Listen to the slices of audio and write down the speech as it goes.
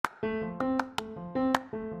Hey,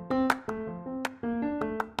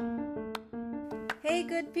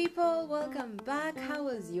 good people, welcome back. How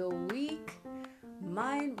was your week?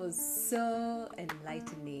 Mine was so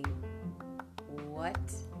enlightening. What?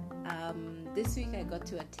 This week I got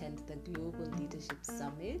to attend the Global Leadership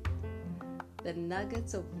Summit. The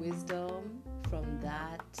nuggets of wisdom from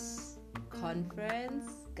that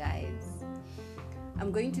conference, guys.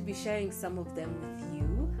 I'm going to be sharing some of them with you.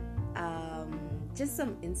 Just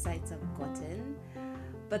some insights I've gotten.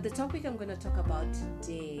 But the topic I'm going to talk about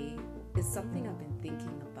today is something I've been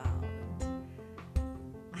thinking about.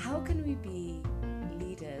 How can we be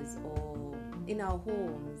leaders or in our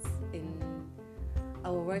homes, in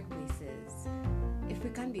our workplaces, if we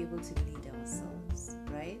can't be able to lead ourselves,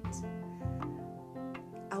 right?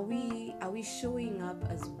 Are we showing up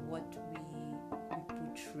as what we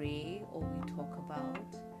portray or we talk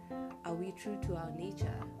about? Are we true to our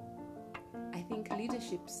nature? I think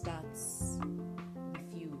leadership starts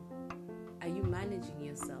with you. Are you managing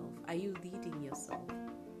yourself? Are you leading yourself?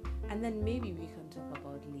 And then maybe we can talk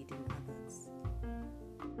about leading others.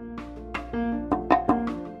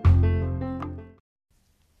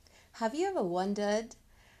 Have you ever wondered,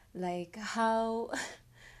 like, how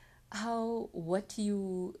what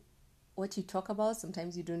you talk about,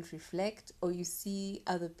 sometimes you don't reflect, or you see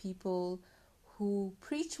other people who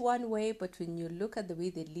preach one way, but when you look at the way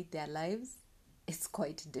they lead their lives, it's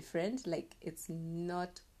quite different. Like, it's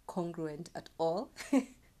not congruent at all.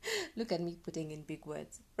 Look at me putting in big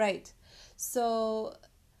words, right? So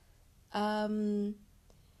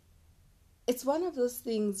it's one of those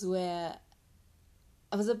things where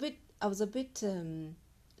I was a bit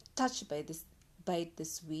touched by it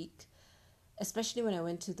this week, especially when I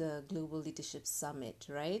went to the Global Leadership Summit,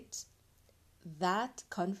 right? That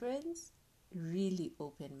conference really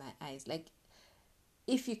opened my eyes. Like,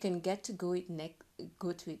 if you can get to go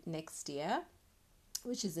to it next year,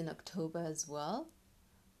 which is in October as well,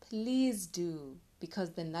 please do, because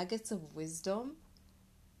the nuggets of wisdom,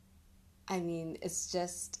 I mean, it's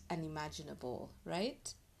just unimaginable,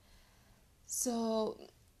 right? So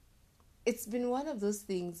it's been one of those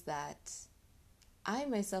things that I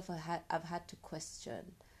myself I've had to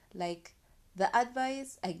question. Like, the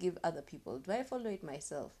advice I give other people, do I follow it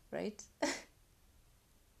myself, right?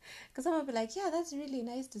 Because I'm going to be like, yeah, that's really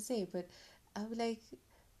nice to say, but I'll be like,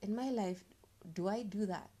 in my life, do I do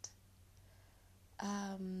that?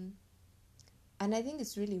 And I think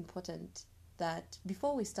it's really important that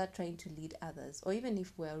before we start trying to lead others, or even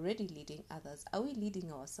if we're already leading others, are we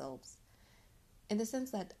leading ourselves? In the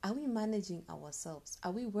sense that, are we managing ourselves?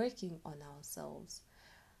 Are we working on ourselves?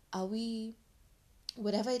 Are we,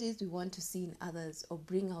 whatever it is we want to see in others or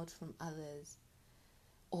bring out from others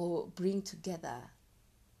or bring together,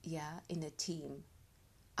 in a team,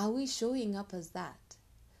 are we showing up as that?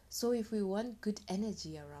 So if we want good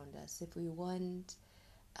energy around us, if we want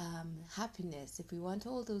happiness, if we want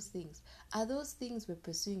all those things, are those things we're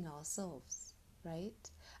pursuing ourselves, right?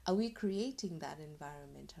 Are we creating that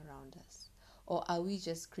environment around us? Or are we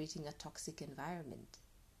just creating a toxic environment?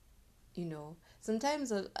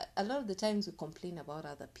 Sometimes, a lot of the times we complain about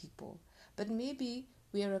other people, but maybe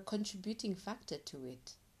we are a contributing factor to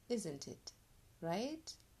it, isn't it?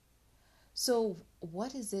 Right? So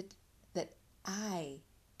what is it that I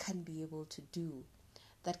can be able to do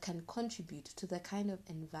that can contribute to the kind of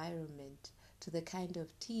environment, to the kind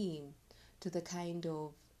of team, to the kind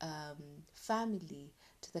of family,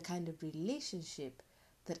 to the kind of relationship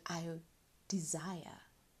that I desire,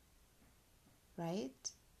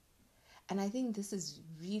 right? And I think this is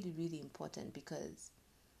really, really important because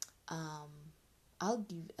I'll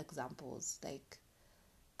give examples. Like,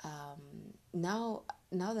 now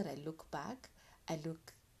that I look back, I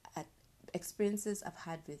look at experiences I've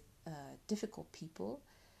had with difficult people,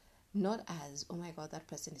 not as, oh my God, that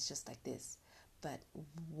person is just like this, but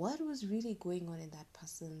what was really going on in that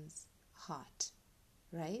person's heart,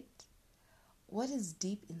 right? What is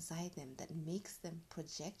deep inside them that makes them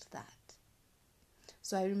project that?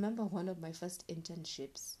 So I remember one of my first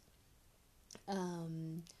internships,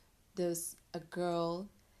 there was a girl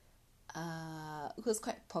who was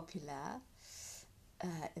quite popular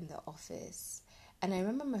in the office. And I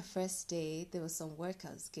remember my first day, there was some work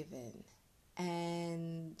I was given,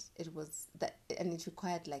 and it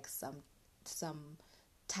required like some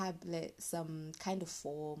tablet, some kind of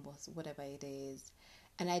form or whatever it is,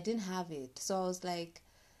 and I didn't have it. So I was like,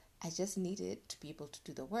 I just needed to be able to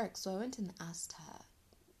do the work. So I went and asked her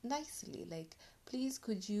nicely, like, please,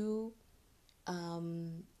 could you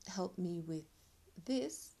help me with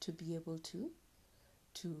this to be able to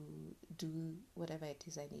do whatever it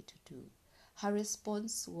is I need to do. Her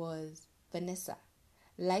response was, Vanessa,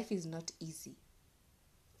 life is not easy.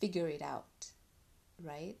 Figure it out,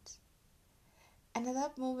 right? And at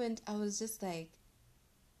that moment, I was just like,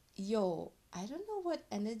 yo, I don't know what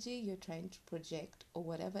energy you're trying to project or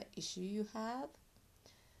whatever issue you have,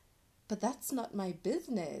 but that's not my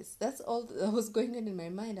business. That's all that was going on in my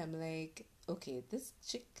mind. I'm like, okay, this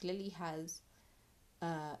chick clearly has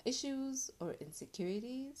issues or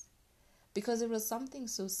insecurities, because it was something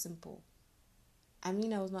so simple. I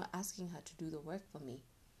mean, I was not asking her to do the work for me.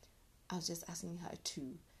 I was just asking her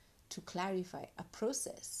to clarify a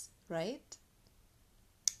process, right?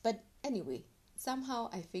 But anyway, somehow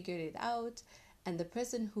I figured it out, and the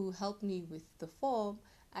person who helped me with the form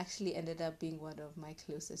actually ended up being one of my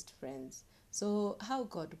closest friends. So, how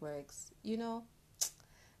God works,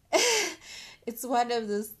 it's one of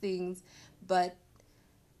those things. But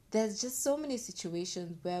there's just so many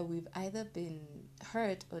situations where we've either been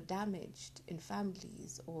hurt or damaged in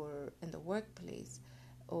families or in the workplace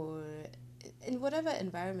or in whatever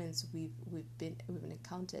environments we've been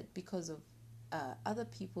encountered because of other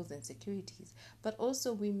people's insecurities. But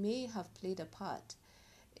also we may have played a part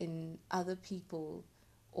in other people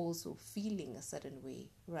also feeling a certain way,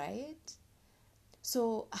 right?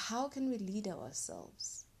 So how can we lead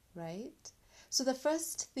ourselves, right? So the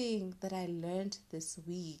first thing that I learned this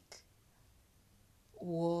week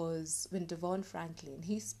was when Devon Franklin,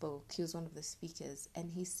 he spoke, he was one of the speakers, and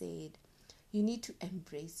he said, you need to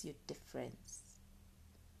embrace your difference.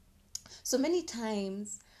 So many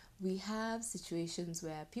times we have situations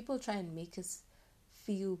where people try and make us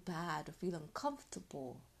feel bad or feel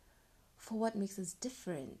uncomfortable for what makes us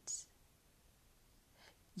different.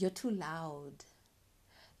 You're too loud.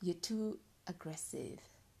 You're too aggressive.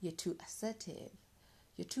 You're too assertive.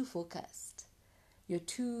 You're too focused. You're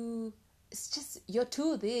too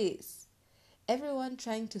this. Everyone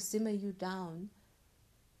trying to simmer you down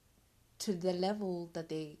to the level that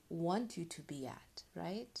they want you to be at,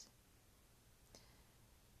 right?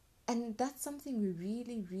 And that's something we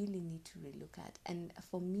really, really need to relook at. And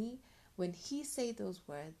for me, when he said those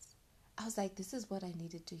words, I was like, this is what I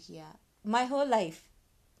needed to hear my whole life.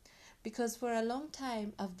 Because for a long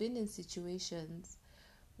time, I've been in situations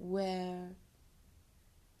where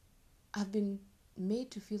I've been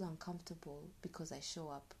made to feel uncomfortable because I show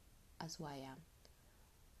up as who I am.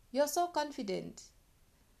 You're so confident.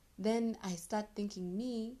 Then I start thinking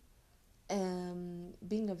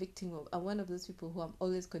being a victim of, I'm one of those people who I'm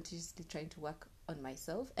always continuously trying to work on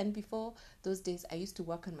myself. And before those days, I used to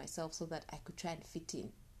work on myself so that I could try and fit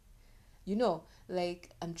in. Like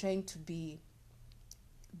I'm trying to be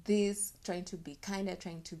this, trying to be kinder,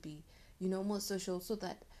 trying to be, more social so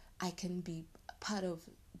that I can be part of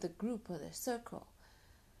the group or the circle.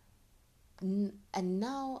 And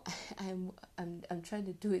now I'm trying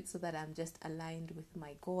to do it so that I'm just aligned with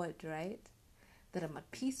my God, right? That I'm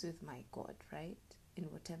at peace with my God, right? In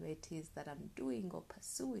whatever it is that I'm doing or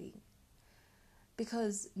pursuing.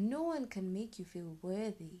 Because no one can make you feel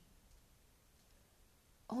worthy.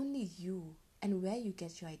 Only you, and where you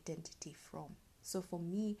get your identity from. So for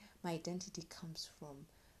me, my identity comes from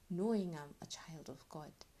knowing I'm a child of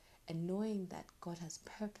God and knowing that God has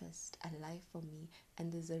purposed a life for me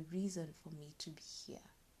and there's a reason for me to be here,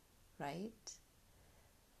 right?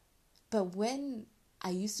 But when I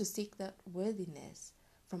used to seek that worthiness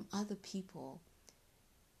from other people,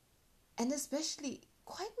 and especially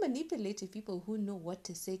quite manipulative people who know what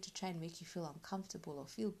to say to try and make you feel uncomfortable or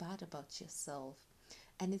feel bad about yourself,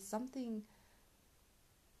 and it's something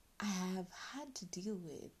I have had to deal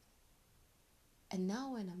with. And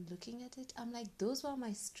now when I'm looking at it, I'm like, those were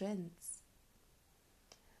my strengths.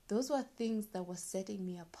 Those were things that were setting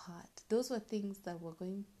me apart. Those were things that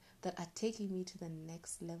are taking me to the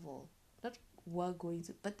next level. Not were going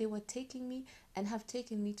to, but they were taking me and have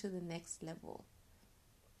taken me to the next level.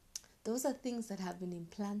 Those are things that have been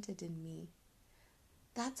implanted in me.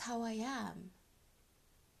 That's how I am,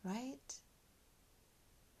 right?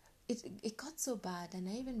 It got so bad, and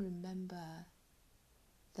I even remember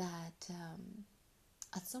that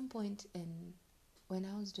at some point when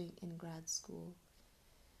I was doing in grad school,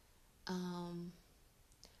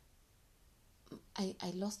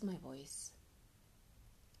 I lost my voice,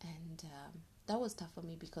 and that was tough for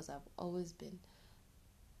me because I've always been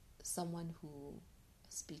someone who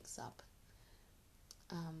speaks up.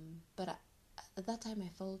 But at that time, I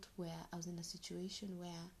felt where I was in a situation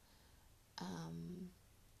where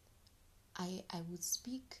I would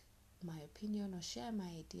speak my opinion or share my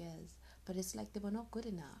ideas, but it's like they were not good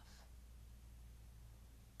enough.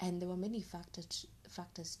 And there were many factors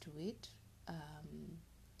to it,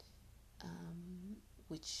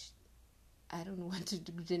 which I don't want to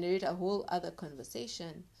generate a whole other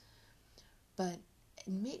conversation. But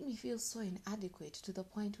it made me feel so inadequate to the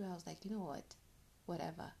point where I was like, you know what,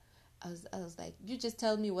 whatever. I was like, you just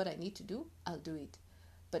tell me what I need to do, I'll do it.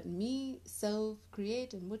 But me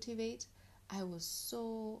self-create and motivate, I was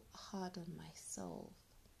so hard on myself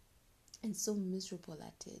and so miserable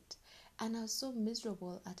at it. And I was so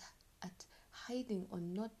miserable at hiding or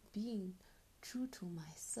not being true to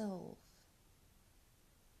myself.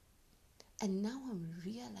 And now I'm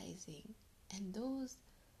realizing, and those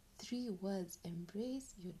 3 words,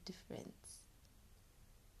 embrace your difference,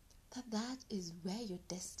 that is where your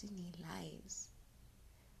destiny lies.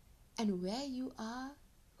 And where you are,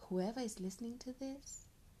 whoever is listening to this,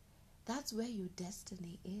 that's where your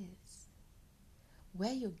destiny is.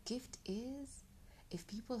 Where your gift is, if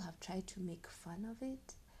people have tried to make fun of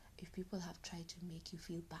it, if people have tried to make you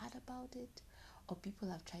feel bad about it, or people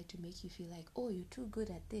have tried to make you feel like, oh, you're too good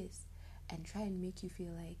at this, and try and make you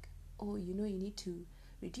feel like, oh, you need to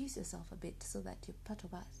reduce yourself a bit so that you're part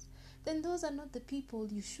of us, then those are not the people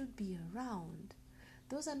you should be around.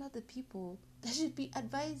 Those are not the people that should be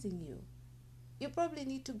advising you. You probably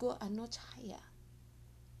need to go a notch higher.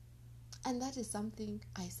 And that is something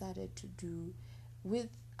I started to do with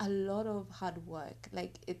a lot of hard work.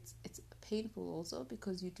 Like, it's painful also,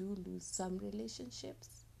 because you do lose some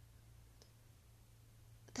relationships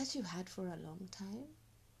that you had for a long time.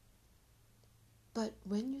 But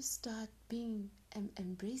when you start being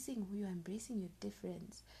embracing who you're, embracing your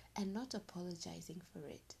difference and not apologizing for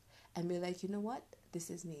it, and be like, you know what, this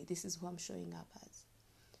is me, this is who I'm showing up as,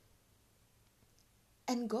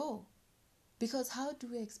 and go. Because how do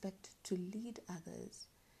we expect to lead others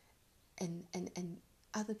and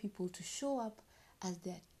other people to show up as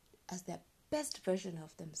their best version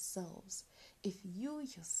of themselves if you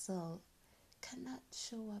yourself cannot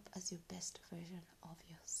show up as your best version of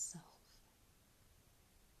yourself?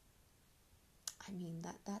 I mean,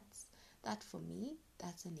 that for me,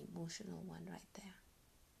 that's an emotional one right there,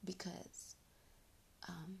 because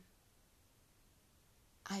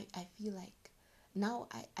I feel like now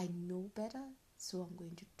I know better, so I'm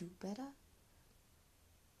going to do better.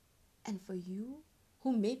 And for you,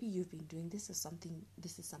 who maybe you've been doing this is something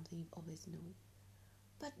you've always known,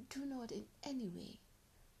 but do not in any way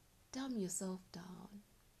dumb yourself down,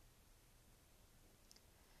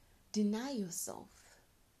 deny yourself,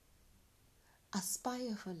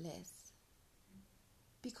 aspire for less,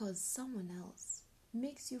 because someone else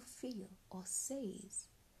makes you feel or says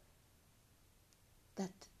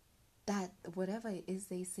that whatever it is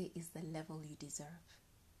they say is the level you deserve,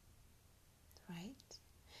 right?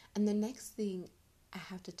 And the next thing I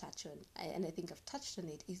have to touch on, and I think I've touched on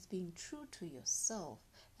it, is being true to yourself.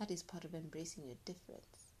 That is part of embracing your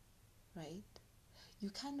difference, right? You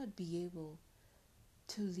cannot be able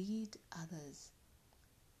to lead others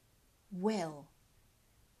well,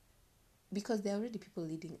 because there are already people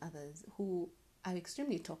leading others who are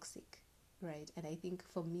extremely toxic, right? And I think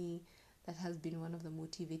for me, that has been one of the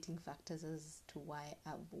motivating factors as to why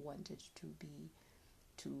I've wanted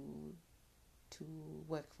to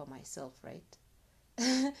work for myself, right?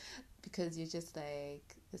 Because you're just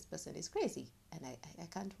like, this person is crazy, and I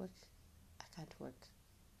can't work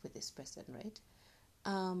with this person, right?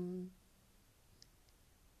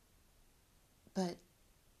 But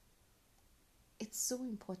it's so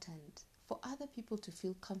important for other people to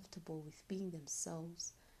feel comfortable with being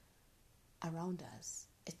themselves around us.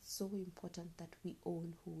 It's so important that we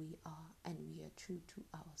own who we are and we are true to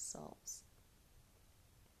ourselves.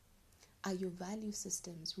 Are your value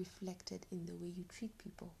systems reflected in the way you treat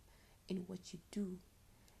people, in what you do,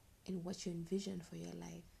 in what you envision for your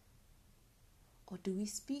life? Or do we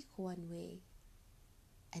speak one way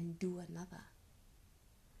and do another?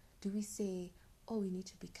 Do we say, oh, we need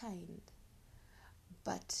to be kind,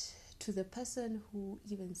 but to the person who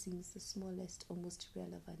even seems the smallest or most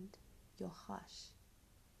irrelevant, you're harsh?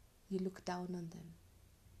 You look down on them,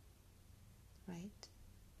 right?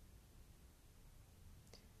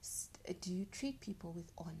 Do you treat people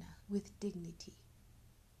with honor, with dignity?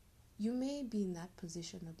 You may be in that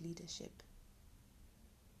position of leadership,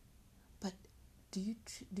 but do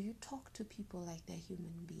you talk to people like they're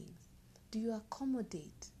human beings? Do you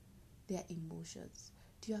accommodate their emotions?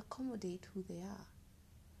 Do you accommodate who they are?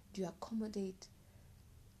 Do you accommodate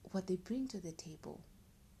what they bring to the table?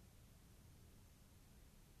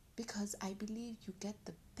 Because I believe you get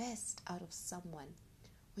the best out of someone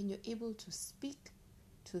when you're able to speak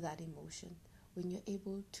to that emotion, when you're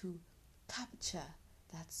able to capture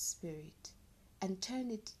that spirit and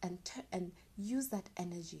turn it and use that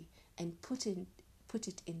energy and put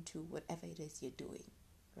it into whatever it is you're doing,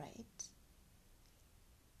 right?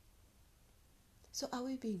 So are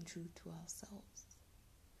we being true to ourselves?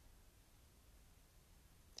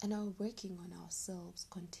 and are working on ourselves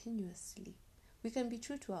continuously. We can be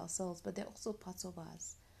true to ourselves, but there are also parts of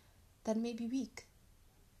us that may be weak.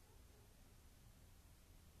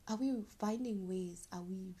 Are we finding ways? Are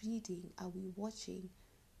we reading? Are we watching?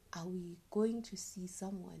 Are we going to see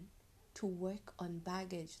someone to work on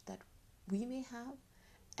baggage that we may have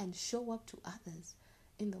and show up to others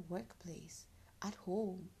in the workplace, at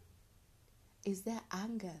home? Is there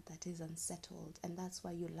anger that is unsettled and that's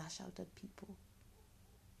why you lash out at people?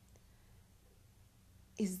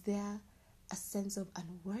 Is there a sense of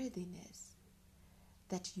unworthiness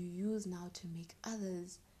that you use now to make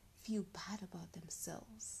others feel bad about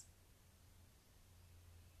themselves?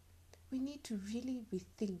 We need to really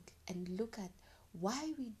rethink and look at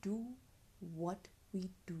why we do what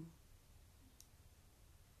we do.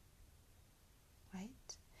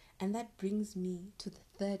 Right? And that brings me to the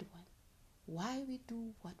third one. Why we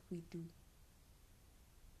do what we do.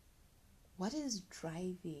 What is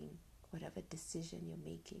driving whatever decision you're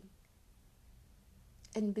making?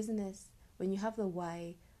 In business, when you have the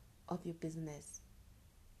why of your business,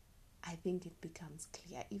 I think it becomes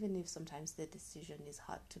clear, even if sometimes the decision is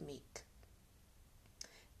hard to make.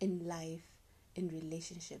 In life, in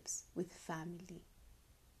relationships, with family,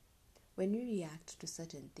 when we react to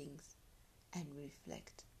certain things and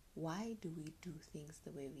reflect, why do we do things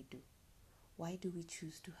the way we do? Why do we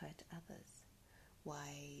choose to hurt others?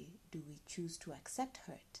 Why do we choose to accept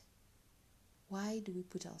hurt? Why do we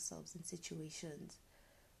put ourselves in situations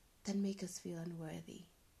that make us feel unworthy?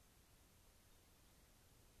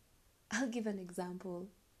 I'll give an example.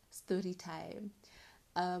 Story time.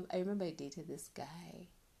 I remember I dated this guy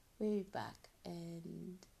way back,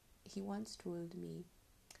 and he once told me,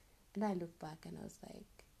 and I look back and I was like,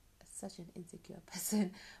 such an insecure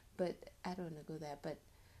person, but I don't want to go there. But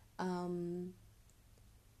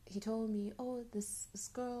he told me, oh, this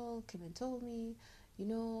girl came and told me,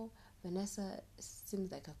 Vanessa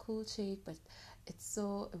seems like a cool chick, but it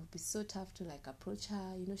would be so tough to like approach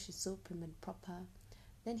her. She's so prim and proper.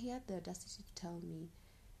 Then he had the audacity to tell me,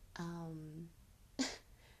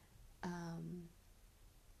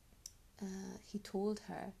 he told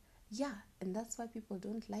her, yeah, and that's why people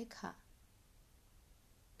don't like her.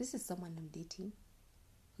 This is someone I'm dating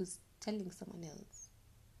who's telling someone else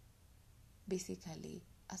basically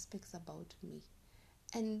aspects about me.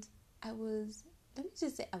 And let me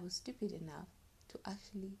just say, I was stupid enough to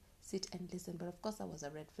actually sit and listen. But of course, that was a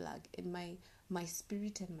red flag. And my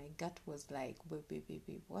spirit and my gut was like, wait,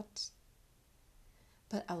 what?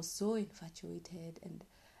 But I was so infatuated, and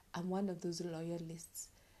I'm one of those loyalists.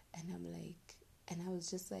 And I'm like, and I was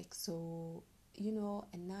just like, so,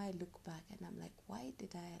 and now I look back and I'm like, why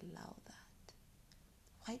did I allow that?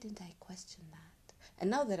 Why didn't I question that? And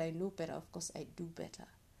now that I know better, of course, I do better.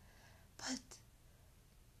 But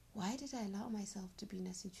why did I allow myself to be in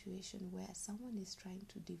a situation where someone is trying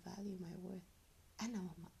to devalue my worth and I'm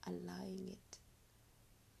allowing it?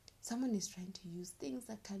 Someone is trying to use things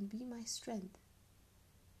that can be my strength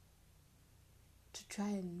to try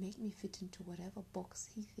and make me fit into whatever box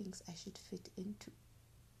he thinks I should fit into.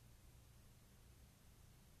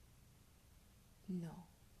 No.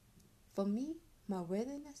 For me, my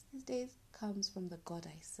worthiness these days comes from the God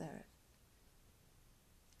I serve.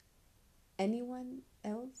 Anyone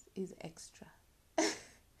else is extra.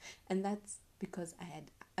 And that's because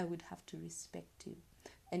I would have to respect you.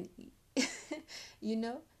 And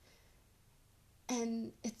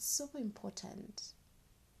and it's so important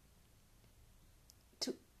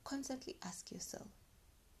to constantly ask yourself,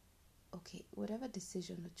 okay, whatever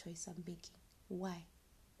decision or choice I'm making, why?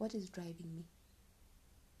 What is driving me?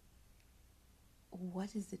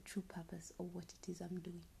 What is the true purpose of what it is I'm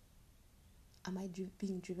doing? Am I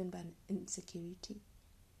being driven by an insecurity?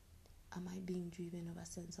 Am I being driven of a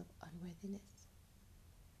sense of unworthiness?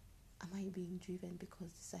 Am I being driven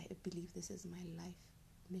because I believe this is my life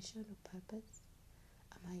mission or purpose?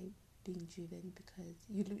 Am I being driven because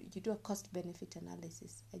you do a cost-benefit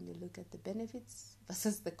analysis and you look at the benefits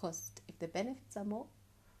versus the cost? If the benefits are more,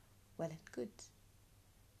 well and good.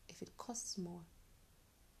 If it costs more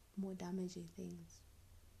damaging things,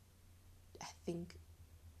 I think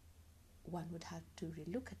one would have to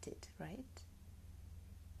relook at it, right?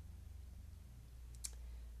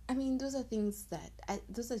 I mean, those are things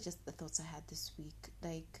those are just the thoughts I had this week.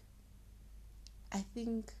 Like, I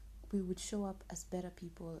think we would show up as better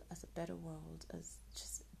people, as a better world, as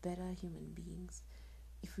just better human beings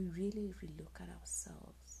if we really relook at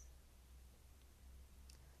ourselves.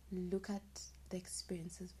 Look at the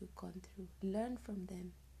experiences we've gone through. Learn from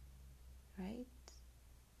them, right?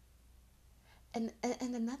 And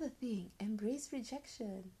another thing, embrace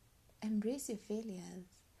rejection. Embrace your failures.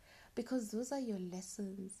 because those are your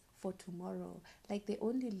lessons for tomorrow. Like, they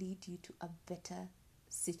only lead you to a better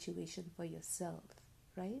situation for yourself,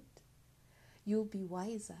 right? You'll be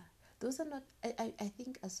wiser. Those are not, I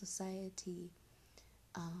think as society,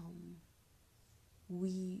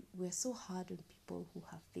 we're so hard on people who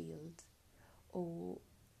have failed, or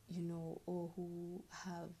or who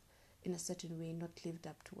have in a certain way not lived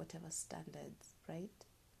up to whatever standards, right?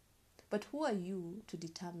 But who are you to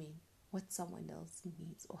determine what someone else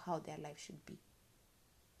needs or how their life should be?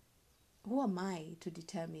 Who am I to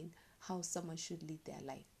determine how someone should live their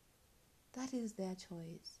life? That is their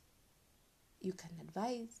choice. You can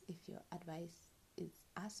advise if your advice is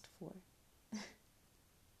asked for.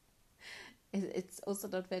 It's also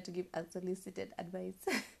not fair to give unsolicited advice.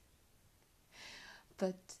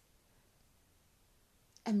 But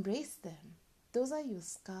embrace them. Those are your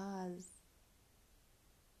scars.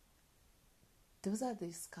 Those are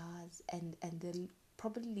the scars, and they'll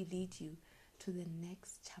probably lead you to the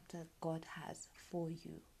next chapter God has for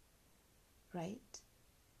you, right?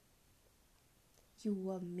 You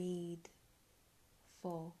were made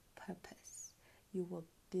for purpose. You were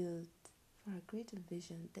built for a greater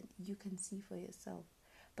vision that you can see for yourself.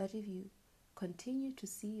 But if you continue to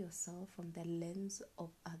see yourself from the lens of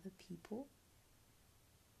other people,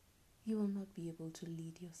 you will not be able to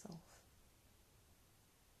lead yourself.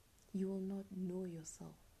 You will not know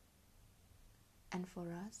yourself. And for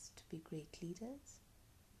us to be great leaders,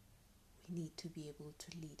 we need to be able to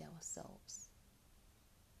lead ourselves.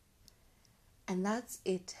 And that's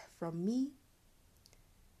it from me.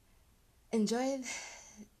 Enjoy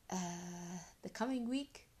the coming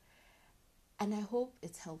week, and I hope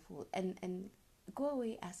it's helpful. And go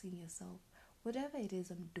away asking yourself, whatever it is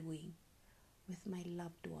I'm doing with my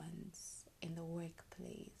loved ones, in the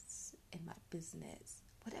workplace, in my business,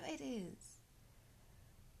 whatever it is,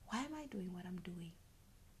 why am I doing what I'm doing?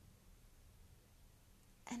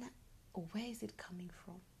 And where is it coming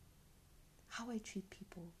from? How I treat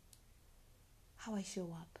people, how I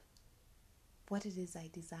show up, what it is I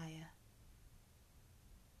desire.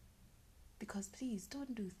 Because please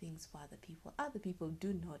don't do things for other people. Other people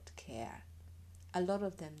do not care. A lot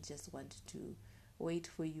of them just want to wait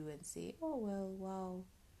for you and say, oh, well, wow,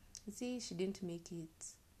 you see, she didn't make it.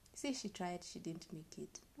 You see, she tried, she didn't make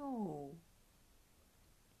it. No.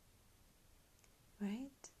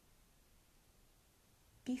 Right?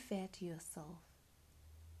 Be fair to yourself.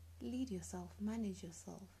 Lead yourself, manage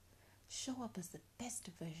yourself. Show up as the best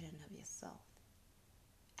version of yourself.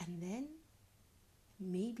 And then,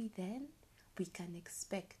 maybe then, we can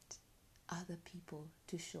expect other people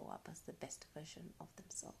to show up as the best version of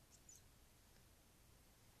themselves.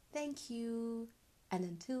 Thank you. And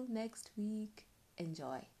until next week,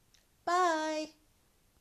 enjoy. Bye.